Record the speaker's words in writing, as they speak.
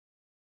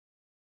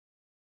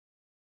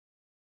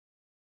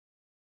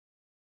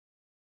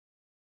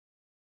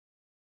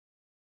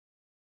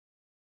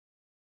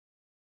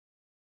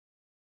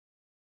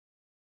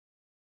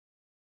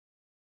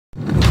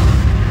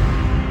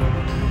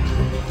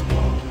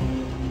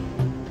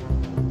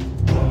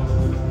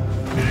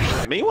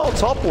Meanwhile,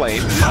 top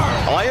lane,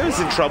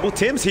 Io's in trouble.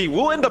 Tims, he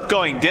will end up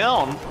going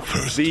down.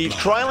 The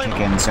trialing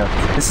again, so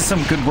this is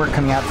some good work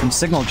coming out from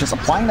Cignal, just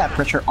applying that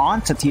pressure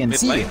onto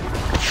TNC.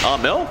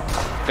 Armel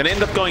gonna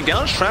end up going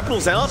down.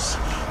 Shrapnel's out.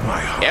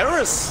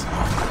 Eris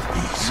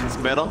is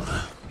better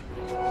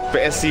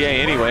for SCA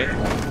anyway.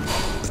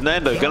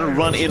 Nando gonna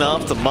run in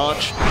after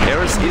March.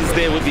 Eris is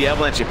there with the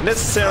Avalanche if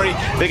necessary.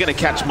 They're gonna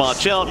catch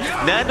March out.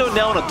 Nando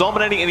now on a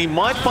dominating, and he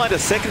might find a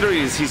secondary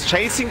as he's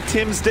chasing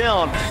Tims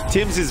down.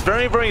 Tims is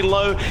very, very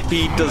low.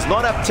 He does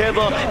not have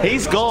tether.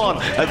 He's gone.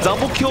 A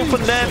double kill for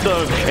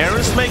Nando.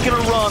 Eris making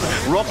a run.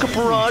 Rocket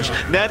barrage.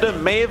 Nando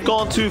may have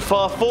gone too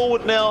far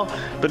forward now,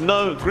 but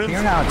no. Here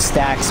now it's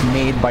stacks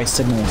made by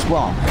Cignal as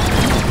well.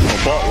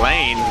 Bot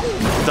lane.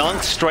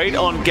 Dunk straight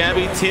on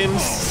Gabby.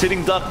 Tims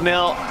sitting duck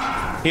now.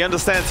 He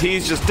understands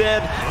he's just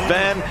dead.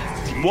 Van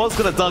was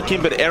going to dunk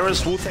him, but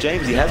Eris will...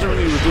 James, he hasn't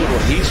really revealed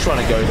what he's trying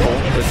to go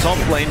for. The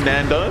top lane,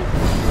 Nando.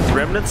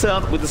 Remnants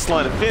out with the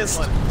sleight of fist.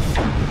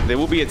 There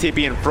will be a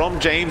TP in from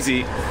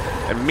Jamesy.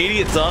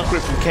 Immediate Dark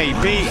Rift from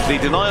KP. They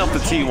deny off the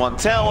T1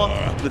 tower.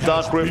 The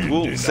Dark Rift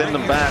will send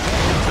them back.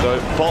 So,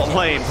 bot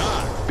lane.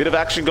 Bit of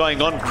action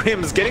going on.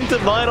 Grimm's getting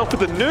denied off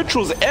with the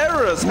neutrals.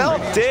 Eris, how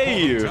dare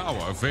you?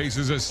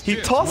 He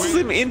tosses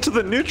him into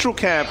the neutral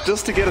camp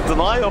just to get a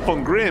deny off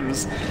on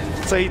Grimm's.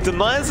 So he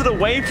denies it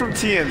away from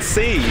TNC.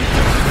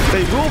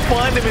 They will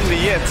find him in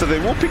the end, so they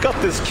will pick up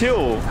this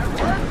kill.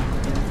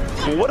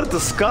 Well, what a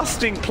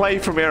disgusting play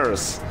from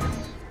Eris.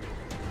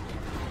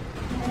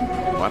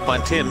 Might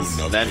find Tims.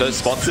 Nando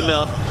spots him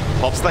out.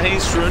 Pops the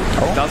haste rune.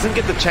 Doesn't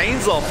get the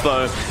chains off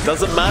though.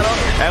 Doesn't matter.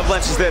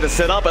 Avalanche is there to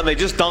set up and they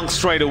just dunk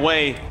straight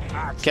away.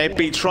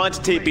 KP tried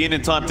to TP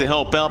in time to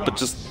help out, but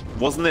just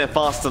wasn't there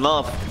fast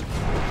enough.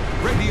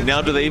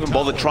 Now do they even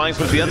bother trying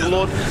for the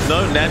Underlord?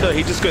 No, Nando,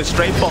 he just goes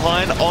straight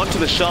behind onto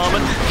the Shaman.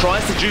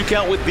 Tries to juke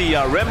out with the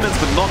Remnants,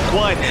 but not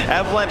quite.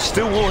 Avalanche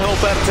still will help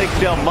out to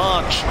take down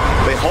March.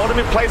 They hold him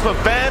in place, but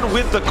Van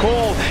with the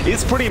call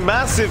is pretty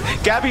massive.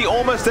 Gabby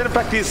almost dead. In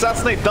fact, the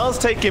Assassinate does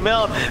take him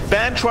out.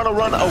 Van trying to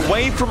run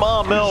away from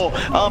Armel.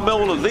 Armel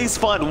will at least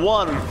find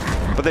one.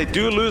 But they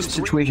do lose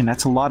situation.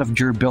 That's a lot of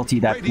durability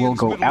that will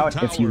go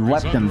out if you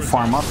let them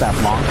farm up that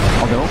long.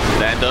 Although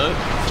Nando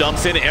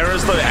jumps in.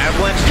 Eris though.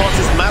 Avalanche toss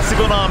is massive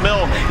on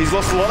Armel. He's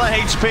lost a lot of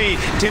HP.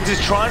 Tims is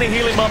trying to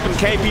heal him up, and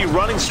KP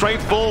running straight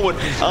forward.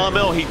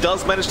 Armel, he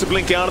does manage to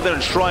blink out of there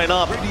and shrine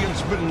up.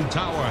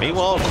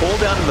 Meanwhile, call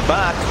down in the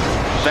back.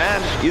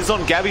 Van is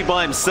on Gabby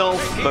by himself,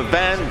 but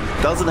Van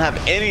doesn't have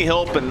any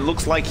help and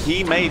looks like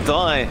he may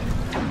die.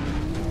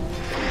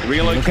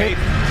 Relocate.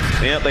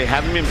 Yeah, they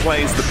have him in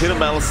place. The Pit of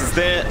Malice is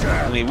there,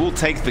 and he will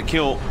take the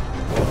kill.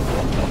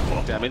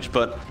 Damage,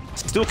 but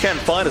still can't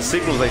find a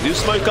signal. They do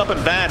smoke up, and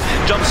Van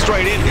jumps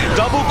straight in.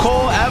 Double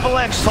call,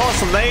 Avalanche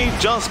toss, and they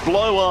just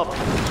blow up.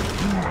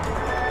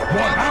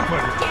 What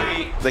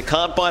happened? They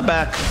can't buy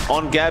back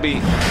on Gabby.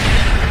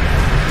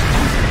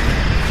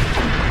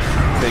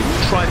 They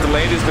will try and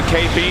delay this, but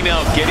KP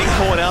now getting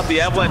caught out.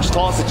 The Avalanche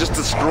toss, it just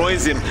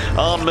destroys him.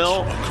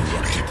 Armel.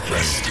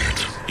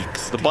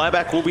 The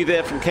buyback will be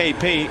there from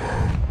KP.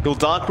 He'll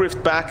Dark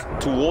Rift back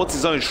towards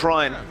his own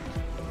shrine.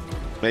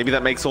 Maybe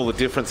that makes all the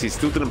difference. He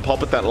still didn't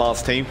pop at that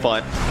last team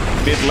fight.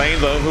 Mid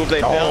lane though, who have they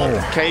found?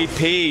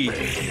 KP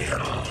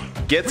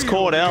gets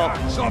caught out.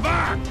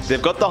 They've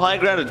got the high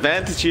ground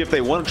advantage here if they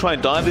want to try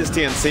and dive this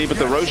TNC, but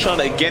the Roshan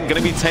again going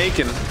to be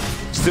taken.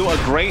 Still a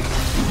great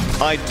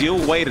ideal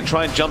way to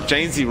try and jump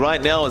Jamesy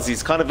right now as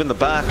he's kind of in the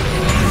back.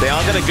 They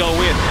are going to go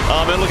in.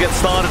 Armel will get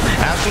started.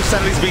 Astral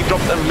Sanity's being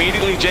dropped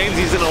immediately.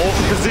 Jamesy's in an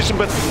awful position,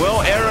 but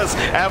well, Eris,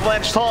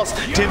 Avalanche toss.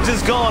 Tims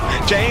is gone.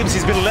 James,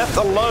 he's been left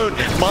alone.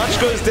 March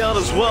goes down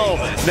as well.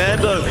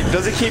 Nando,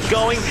 does he keep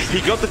going?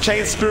 He got the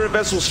Chain Spirit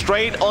Vessel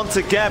straight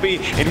onto Gabby,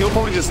 and he'll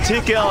probably just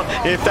tick out.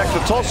 In fact,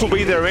 the toss will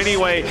be there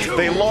anyway.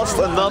 They lost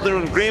another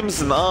in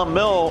Grims, and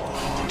Armel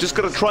just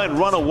got to try and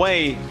run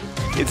away.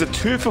 It's a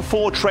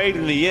 2-for-4 trade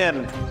in the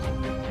end.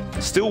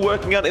 Still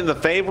working out in the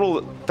favor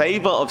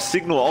of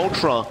Cignal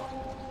Ultra,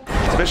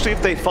 especially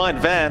if they find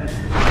Van.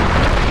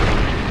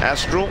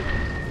 Astral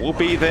will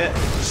be there.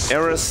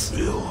 Eris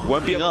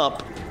won't be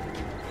up.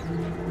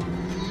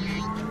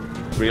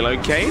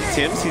 Relocate.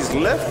 Tims, he's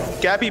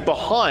left Gabby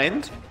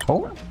behind.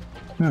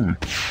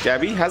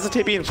 Gabby has a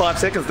TP in 5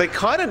 seconds. They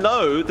kind of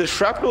know the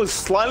shrapnel is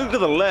slightly to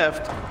the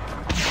left.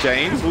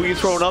 James, will you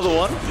throw another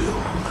one?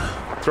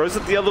 Throws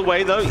it the other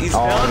way though. He's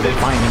found it.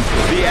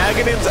 The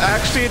Aghanims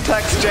actually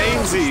attacks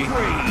Jamesy.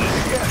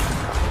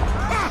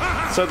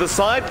 So the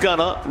side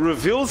gunner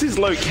reveals his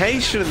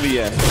location in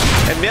the end.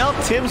 And now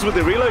Tims with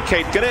the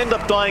relocate gonna end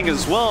up dying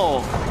as well.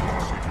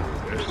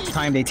 This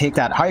time they take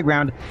that high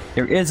ground.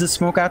 There is a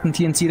smoke out in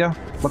TNC though.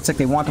 Looks like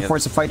they want to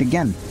force a fight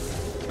again.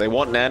 They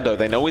want Nando.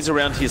 They know he's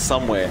around here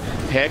somewhere.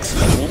 Hex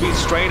will be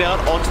straight out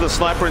onto the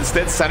sniper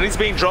instead. Sanity's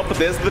being dropped, but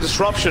there's the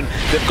disruption.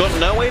 They've got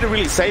no way to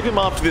really save him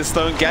after this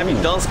though. Gabby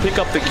does pick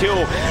up the kill.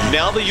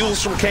 Now the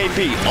Yules from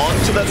KP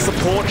onto that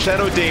support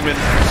Shadow Demon.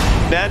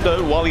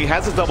 Nando, while he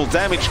has a double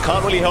damage,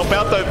 can't really help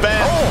out though.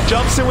 Van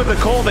jumps in with the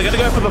call. They're going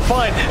to go for the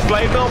fight.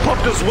 Blade Bell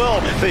popped as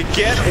well. They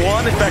get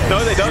one. In fact,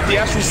 no, they don't. The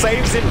Astral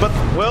saves him, but,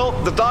 well,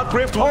 the Dark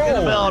Rift will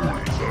get him out.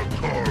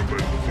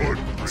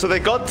 So they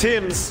got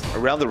Tims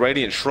around the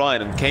Radiant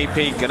Shrine, and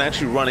KP can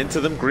actually run into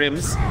them.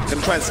 Grims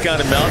can try and scout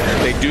him out.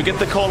 They do get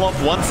the call off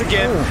once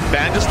again.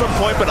 Van just on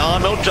point, but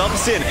Armel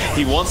jumps in.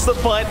 He wants the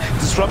fight.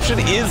 Disruption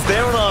is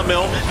there on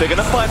Armel. They're going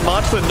to fight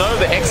March, but no,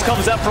 the X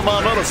comes out from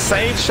Armel to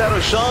save Shadow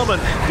Shaman.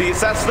 The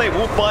Assassinate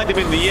will find him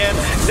in the end.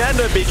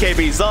 Nando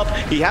BKB's up.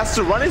 He has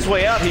to run his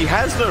way out. He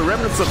has no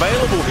remnants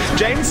available.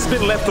 James has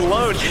been left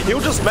alone.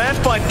 He'll just man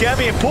fight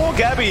Gabby, and poor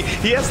Gabby,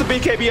 he has the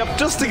BKB up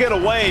just to get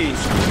away.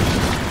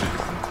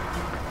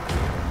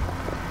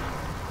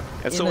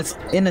 And so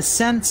in a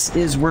sense,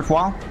 is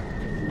worthwhile.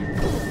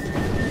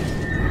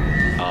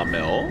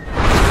 Armel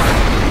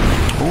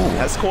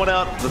has caught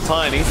out the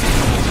Tiny.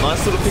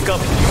 Nice little pick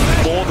up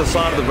for the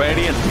side of the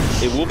Radiant.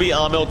 It will be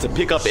Armel to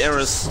pick up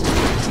Eris.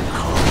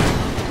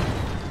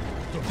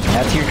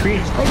 That's your tree.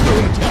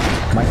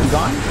 Might be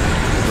gone.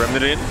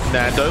 Remnant in.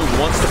 Nando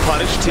wants to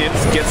punish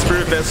Tims. Gets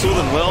Spirit Vessel,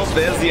 and well,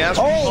 there's the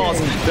Astral Toss.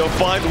 They'll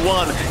find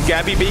one.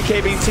 Gabby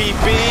BKB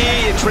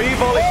TP. Tree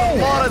volley.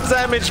 A lot of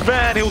damage.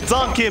 Van, he'll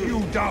dunk him.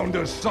 You down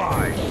the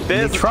side.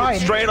 There's the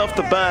tip straight off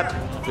the bat.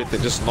 But they're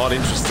just not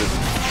interested.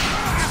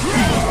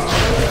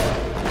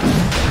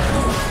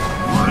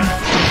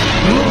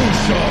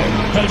 Roshan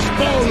has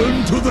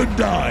fallen to the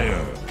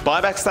dire.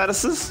 Buyback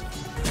statuses.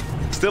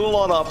 Still a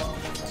lot up.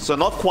 So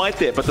not quite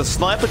there, but the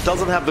sniper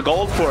doesn't have the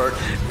gold for it.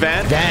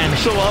 Van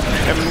show up,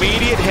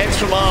 immediate hex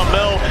from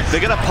Armel. They're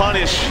gonna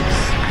punish.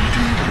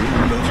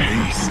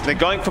 They're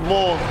going for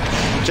more.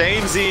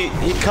 Jamesy,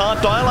 he can't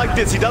die like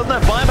this. He doesn't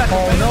have buyback.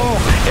 Oh no.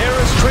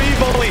 Eris tree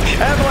volley.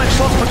 Avalanche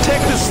lost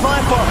protect the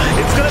sniper.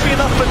 It's gonna be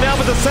enough for now,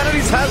 but the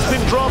sanities has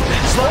been dropped.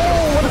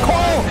 What a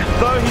call!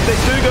 Though they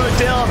do go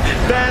down.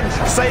 Van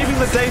saving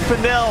the day for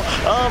now.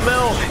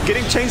 Armel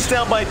getting chased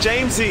down by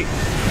Jamesy.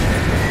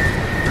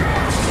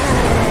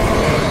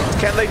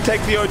 Can they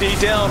take the OD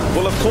down?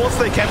 Well, of course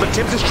they can, but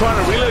Tim's is trying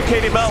to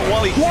relocate him out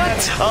while he can.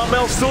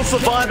 Armel still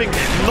surviving.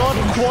 Not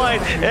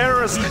quite.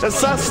 Eris,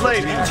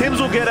 assassinate. Tims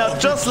will get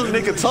out just in the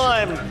nick of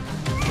time.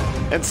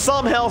 And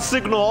somehow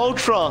Cignal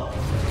Ultra.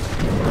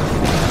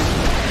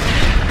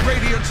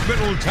 Radiant's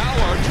middle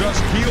tower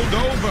just keeled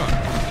over.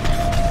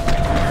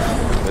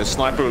 The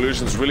Sniper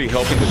Illusion's really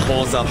helping the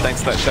cause out thanks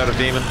to that Shadow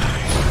Demon.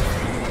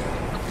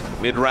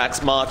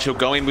 Mid-Rax March, he'll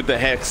go in with the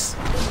Hex.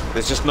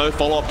 There's just no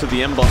follow-up to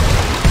the Ember.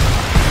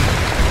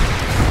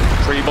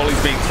 Tree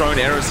volley's being thrown.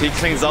 Eris, he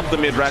cleans up the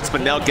mid-racks, but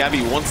now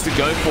Gabby wants to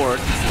go for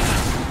it.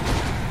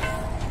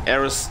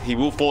 Eris, he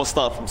will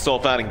force-stuff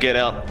himself out and get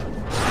out.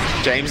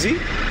 Jamesy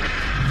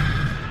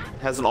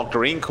has an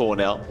Octarine core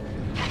now.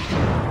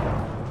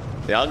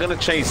 They are going to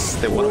chase.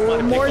 They want to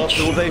find a pick-up.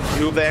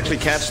 Who will they actually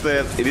catch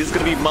there? It is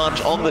going to be March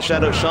on the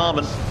Shadow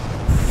Shaman.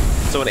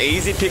 So an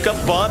easy pickup,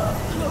 but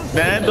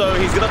Nando,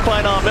 he's going to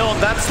find Armel,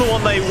 and that's the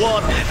one they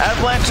want.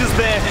 Avalanche is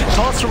there.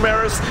 Toss from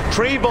Eris.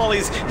 Tree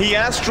volleys. He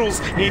astrals.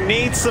 He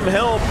needs some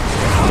help.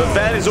 But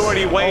Van is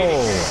already waiting.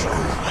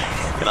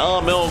 And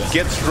Armel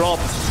gets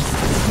dropped.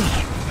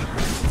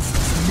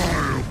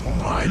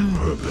 My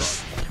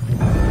purpose.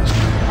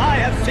 I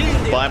have seen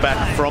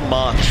Buyback from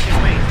March.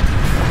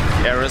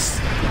 Eris,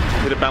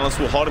 with a balance,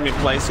 will hold him in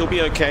place. He'll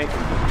be okay.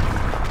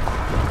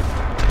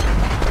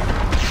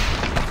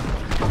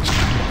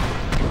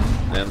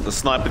 And the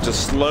sniper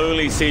just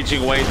slowly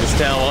sieging away this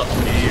tower.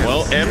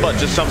 Well, Ember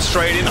just jumps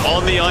straight in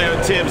on the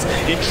IO Tims.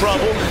 In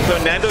trouble,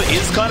 though Nando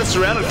is kind of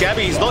surrounded.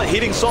 Gabby, he's not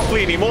hitting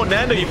softly anymore.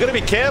 Nando, you've got to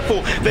be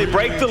careful. They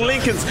break the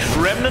Lincolns.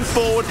 Remnant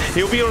forward.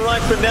 He'll be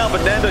alright for now,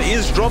 but Nando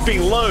is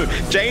dropping low.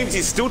 James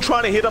is still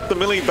trying to hit up the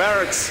Millie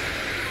Barracks.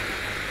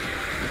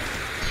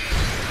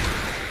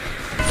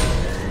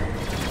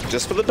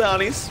 Just for the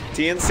bounties.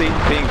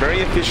 TNC being very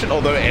efficient,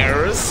 although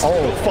Errors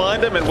will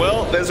find him. And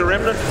well, there's a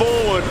Remnant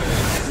forward.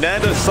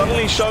 Nando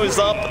suddenly shows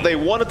up. They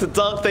wanted to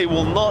dunk. They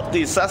will not.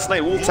 The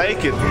Assassinate will take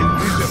it.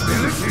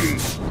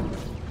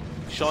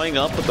 Showing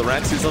up, but the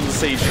Rax is under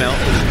siege now.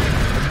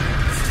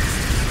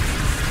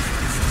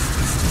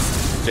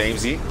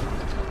 Jamesy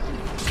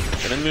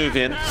gonna move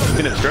in. He's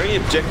been a very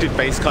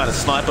objective-based kind of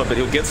sniper, but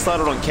he'll get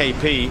started on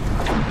KP.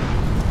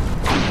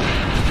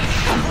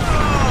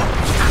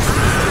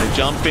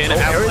 Jump in,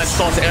 Avalanche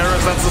toss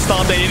Eris, that's the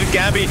start they needed.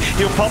 Gabby,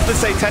 he'll pop the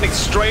Satanic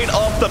straight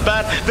off the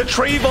bat. The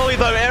tree volley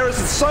though, Eris,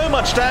 it's so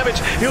much damage,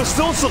 he'll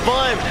still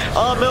survive.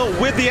 Armel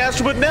with the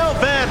Astral, but now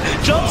Van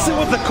jumps in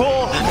with the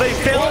core. They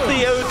found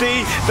the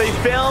OD, they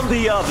found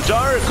the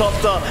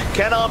gyrocopter.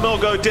 Can Armel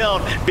go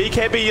down?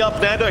 BKB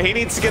up, Nando, he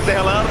needs to get the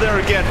hell out of there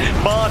again.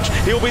 March,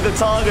 he'll be the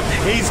target,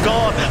 he's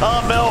gone.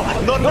 Armel,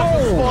 not in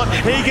the spot,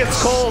 he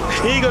gets called,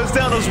 he goes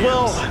down as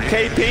well.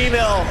 KP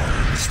now,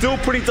 still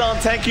pretty darn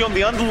tanky on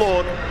the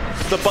Underlord.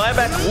 The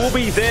buyback will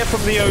be there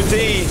from the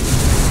OD.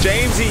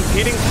 Jamesy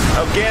hitting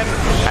again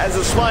as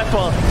a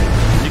sniper.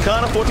 You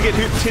can't afford to get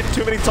hit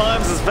too many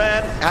times as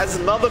Van has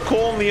another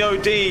call on the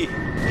OD.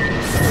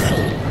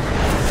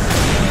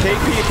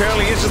 KP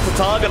apparently is just the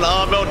target.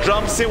 Armel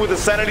jumps in with the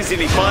sanities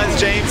and he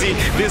finds Jamesy.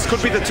 This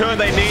could be the turn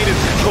they needed.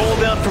 Call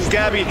down from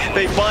Gabby.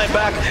 They buy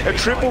back. A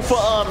triple for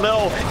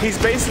Armel. He's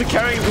basically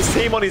carrying this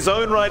team on his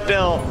own right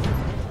now,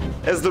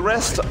 as the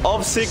rest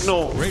of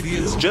Cignal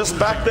just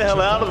back the hell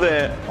out of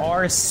there.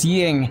 Are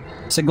seeing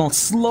Cignal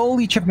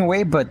slowly chipping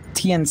away, but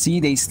TNC,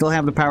 they still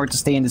have the power to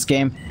stay in this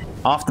game.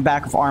 Off the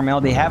back of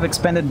Armel, they have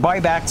expended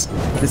buybacks.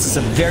 This is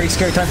a very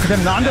scary time for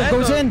them. Nando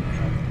goes in.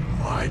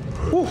 My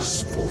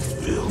purpose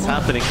fulfilled. What's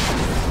happening?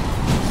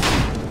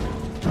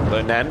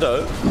 So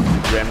Nando,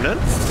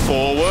 Remnant,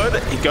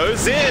 forward, he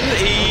goes in,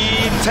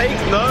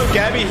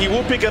 Gabby, he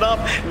will pick it up.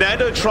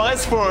 Nando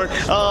tries for it.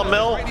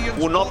 Mel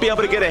will not be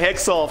able to get a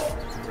hex off.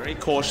 Very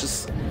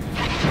cautious.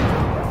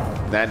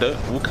 Nando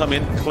will come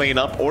in, clean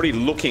up, already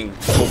looking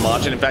for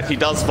March, and in fact he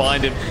does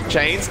find him.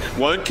 Chains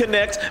won't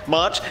connect.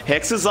 March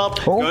hexes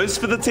up, goes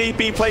for the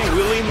TP play.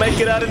 Will he make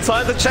it out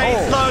inside the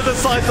chains? No, the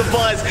side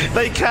device.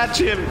 They catch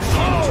him.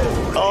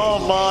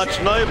 Oh,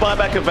 March, no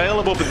buyback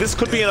available, but this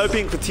could be an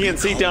opening for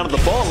TNC down at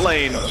the bot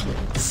lane.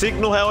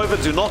 Cignal, however,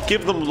 do not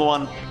give them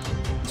one.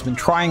 He's been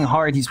trying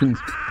hard. He's been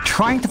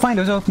trying to find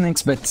those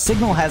openings, but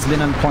Cignal has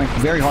been on point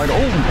very hard.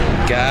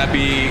 Oh,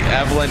 Gabby,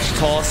 avalanche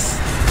toss.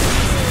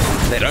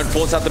 They don't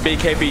force out the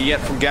BKB yet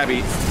from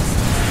Gabby.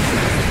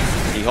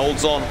 He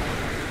holds on.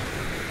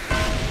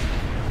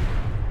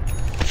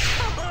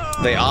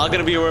 They are going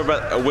to be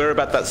aware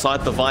about that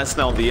side device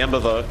now on the Ember,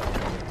 though.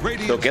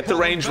 They'll get the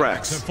range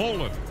racks.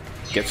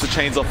 Gets the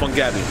chains off on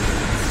Gabby.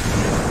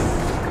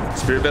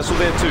 Spirit Vessel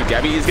there too.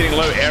 Gabby is getting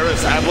low.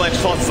 Eris, avalanche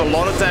tosses a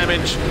lot of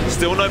damage.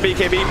 Still no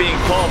BKB being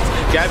popped.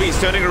 Gabby's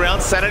turning around.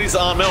 Sanity's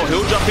Armel.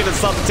 He'll jump in and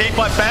start the team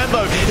fight. Fan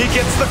though. He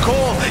gets the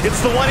call. It's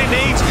the one he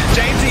needs.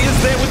 Jamesy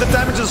is there with the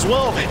damage as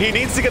well. He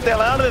needs to get the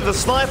hell out of there. The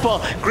sniper.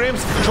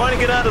 Grimm's trying to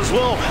get out as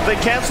well. They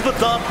cancel the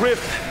Dark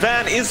Rift.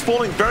 Van is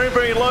falling very,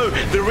 very low.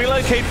 They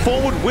relocate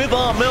forward with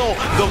Armel.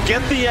 They'll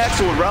get the axe,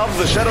 or rather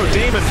the Shadow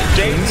Demon.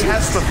 Jamesy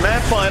has to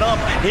man fight up.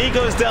 He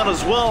goes down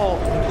as well.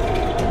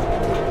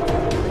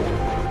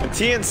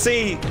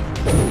 TNC,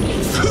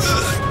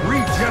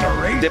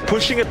 they're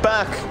pushing it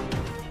back.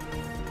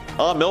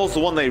 Armel's the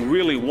one they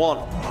really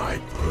want.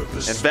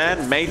 And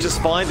Van may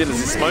just find it as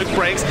his smoke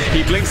breaks.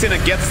 He blinks in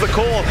and gets the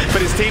call,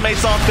 but his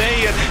teammates aren't there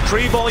yet.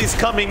 Tree volley's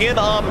coming in.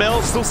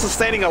 Armel still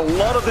sustaining a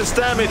lot of this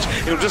damage.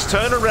 He'll just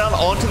turn around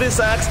onto this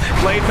axe.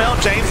 Blade mount,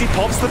 Jamesy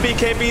pops the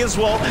BKB as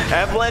well.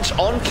 Avalanche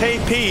on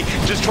KP,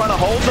 just trying to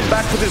hold them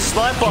back with his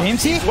sniper.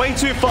 Jamesy? He's way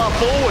too far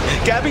forward.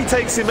 Gabby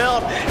takes him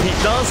out. He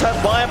does have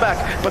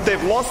buyback, but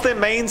they've lost their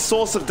main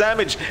source of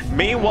damage.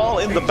 Meanwhile,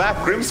 in the back,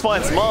 Grims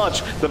finds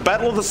March. The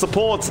battle of the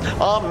supports.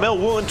 Armel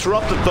will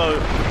interrupt it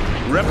though.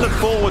 Remnant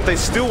forward, they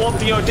still want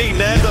the OD.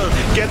 Nando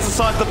gets the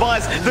side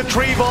device. The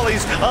tree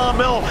volleys.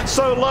 Armel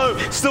so low,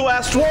 still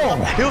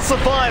Astral. He'll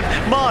survive.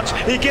 March,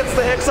 he gets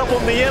the hex up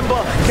on the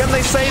Ember. Can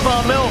they save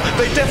Armel?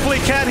 They definitely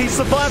can. He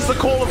survives the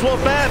call as well.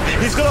 Bad.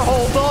 He's got to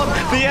hold on.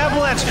 The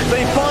avalanche,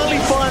 they finally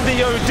find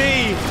the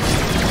OD.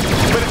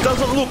 But it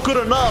doesn't look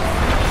good enough,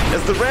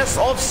 as the rest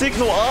of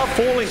Cignal are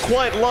falling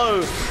quite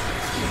low.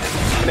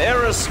 And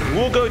Eris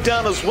will go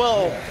down as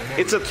well.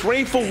 It's a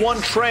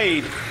 3-for-1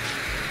 trade.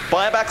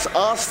 Buybacks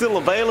are still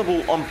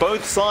available on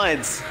both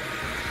sides.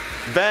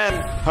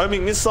 Van,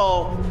 homing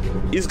missile,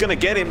 is going to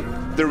get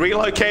him. The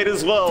relocate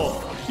as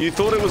well. You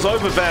thought it was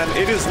over, Van.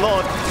 It is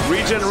not.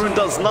 Regen Rune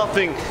does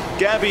nothing.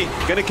 Gabby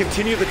going to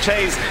continue the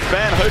chase.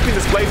 Van hoping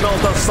this Blade Mail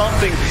does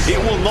something. It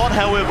will not,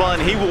 however,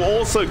 and he will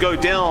also go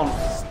down.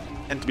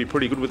 And to be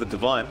pretty good with the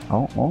Divine.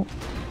 Oh.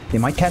 They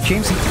might catch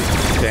Jamesy.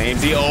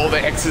 Jamesy, the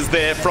X is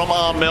there from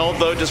Armel,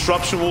 though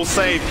Disruption will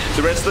save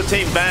the rest of the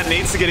team. Van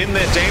needs to get in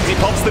there. Jamesy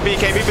pops the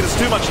BKB, but it's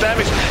too much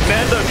damage.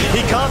 Nando,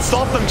 he can't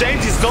stop them.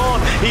 Jamesy's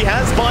gone. He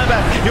has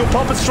buyback. He'll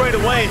pop it straight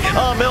away.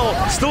 Armel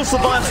still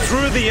survives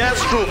through the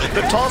Astral.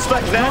 The toss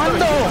back.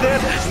 Nando, he's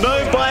dead.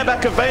 No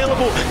buyback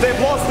available. They've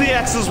lost the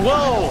X as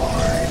well.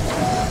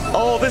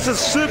 Oh, this is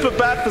super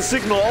bad for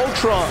Cignal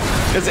Ultra.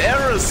 As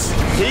Eris,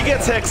 he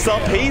gets hexed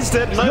up. He's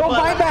dead. No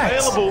buyback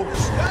available.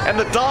 And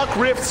the Dark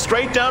Rift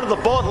straight down to the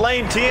bot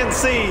lane,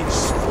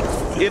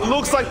 TNC. It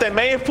looks like they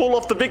may have pulled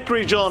off the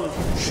victory, John.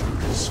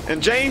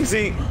 And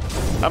Jamesy,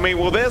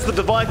 there's the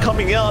Divine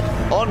coming out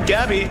on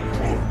Gabby.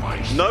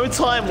 No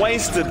time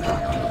wasted.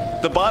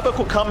 The buyback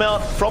will come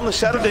out from the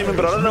Shadow Demon,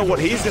 but I don't know what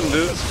he's going to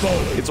do.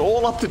 It's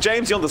all up to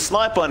Jamesy on the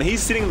sniper, and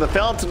he's sitting in the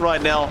fountain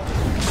right now.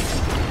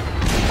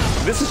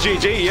 This is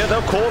GG, yeah,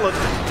 they'll call it.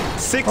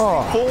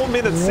 64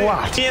 minutes in.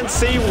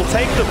 TNC will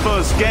take the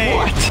first game.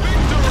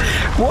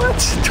 What?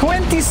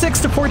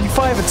 26-45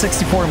 at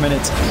 64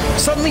 minutes.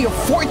 Suddenly a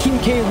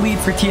 14K lead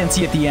for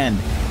TNC at the end.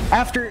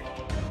 After